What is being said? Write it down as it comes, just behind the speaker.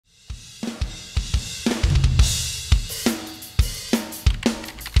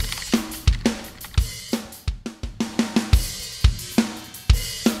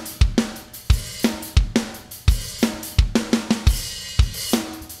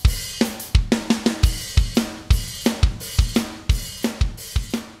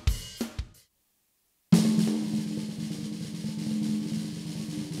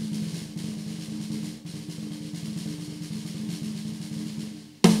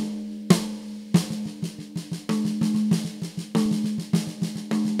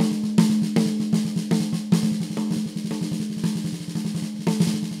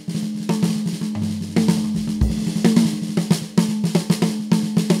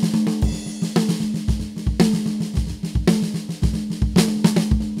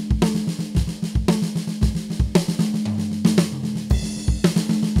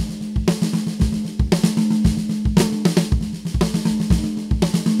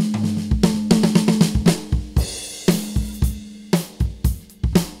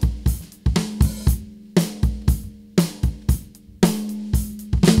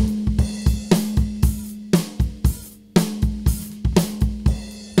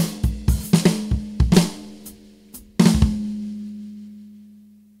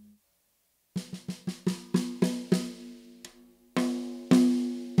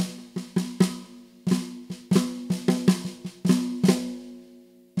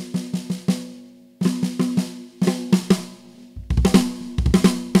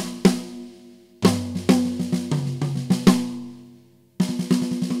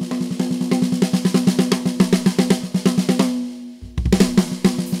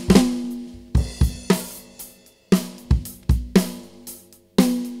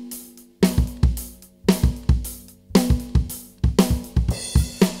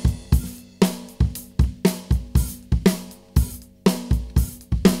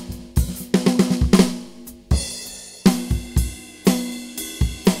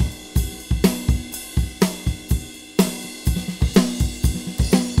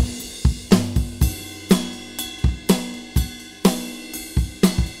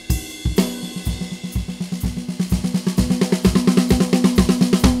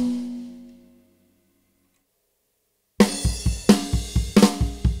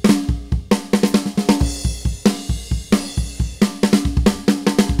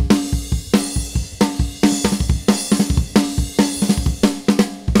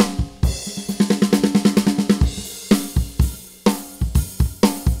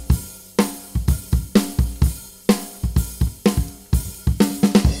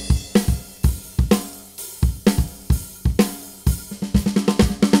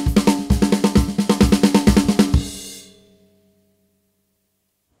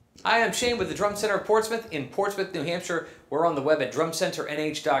I'm Shane with the Drum Center of Portsmouth in Portsmouth, New Hampshire. We're on the web at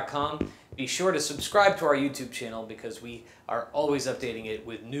drumcenternh.com. Be sure to subscribe to our YouTube channel because we are always updating it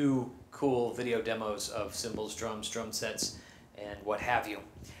with new, cool video demos of cymbals, drums, drum sets, and what have you.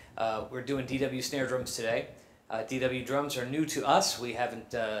 We're doing DW snare drums today. DW drums are new to us. We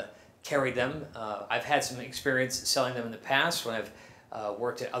haven't carried them. I've had some experience selling them in the past when I've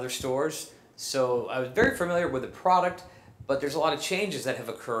worked at other stores. So I was very familiar with the product, but there's a lot of changes that have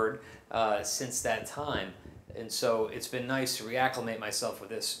occurred since that time. And so it's been nice to reacclimate myself with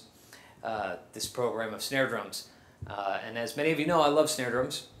this, this program of snare drums. And as many of you know, I love snare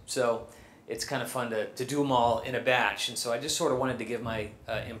drums, so it's kind of fun to do them all in a batch. And so I just sort of wanted to give my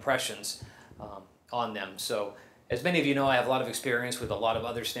impressions on them. So as many of you know, I have a lot of experience with a lot of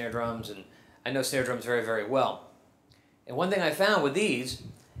other snare drums, and I know snare drums very, very well. And one thing I found with these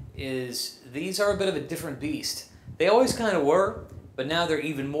is these are a bit of a different beast. They always kind of were, but now they're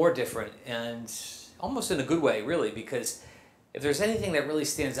even more different, and almost in a good way, really, because if there's anything that really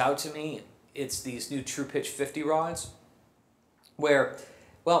stands out to me, it's these new True Pitch 50 rods, where,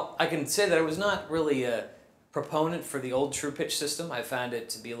 well, I can say that I was not really a proponent for the old True Pitch system. I found it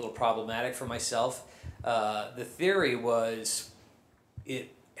to be a little problematic for myself. The theory was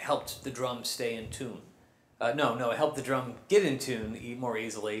it helped the drum stay in tune. No, it helped the drum get in tune more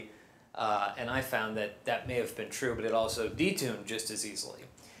easily, and I found that that may have been true, but it also detuned just as easily.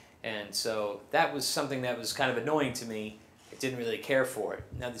 And so that was something that was kind of annoying to me. I didn't really care for it.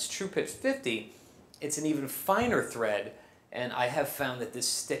 Now this True Pitch 50, it's an even finer thread, and I have found that this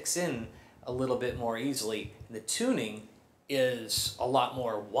sticks in a little bit more easily. And the tuning is a lot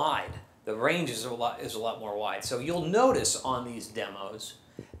more wide. The range is a lot more wide. So you'll notice on these demos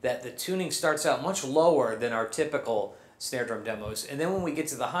that the tuning starts out much lower than our typical snare drum demos, and then when we get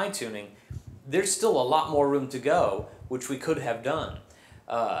to the high tuning, there's still a lot more room to go, which we could have done.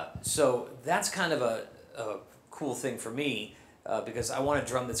 So that's kind of a cool thing for me, because I want a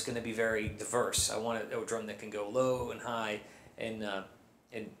drum that's going to be very diverse. I want a drum that can go low and high and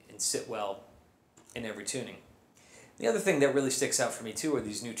sit well in every tuning. The other thing that really sticks out for me too are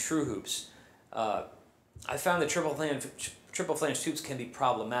these new True Hoops. I found that triple flange tubes can be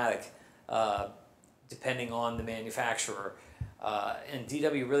problematic depending on the manufacturer. And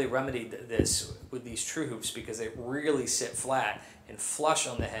DW really remedied this with these True Hoops because they really sit flat and flush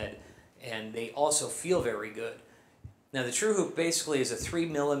on the head, and they also feel very good. Now the True Hoop basically is a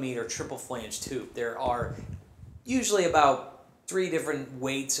 3mm triple flange tube. There are usually about 3 different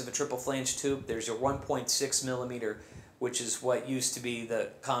weights of a triple flange tube. There's a 1.6mm, which is what used to be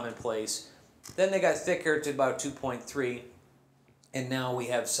the commonplace. Then they got thicker to about 2.3, and now we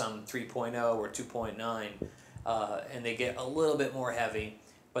have some 3.0 or 2.9, and they get a little bit more heavy,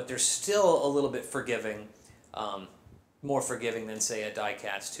 but they're still a little bit forgiving, more forgiving than, say, a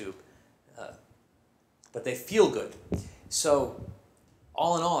die-cast tube, but they feel good. So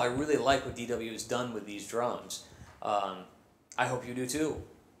all in all, I really like what DW has done with these drums. I hope you do too.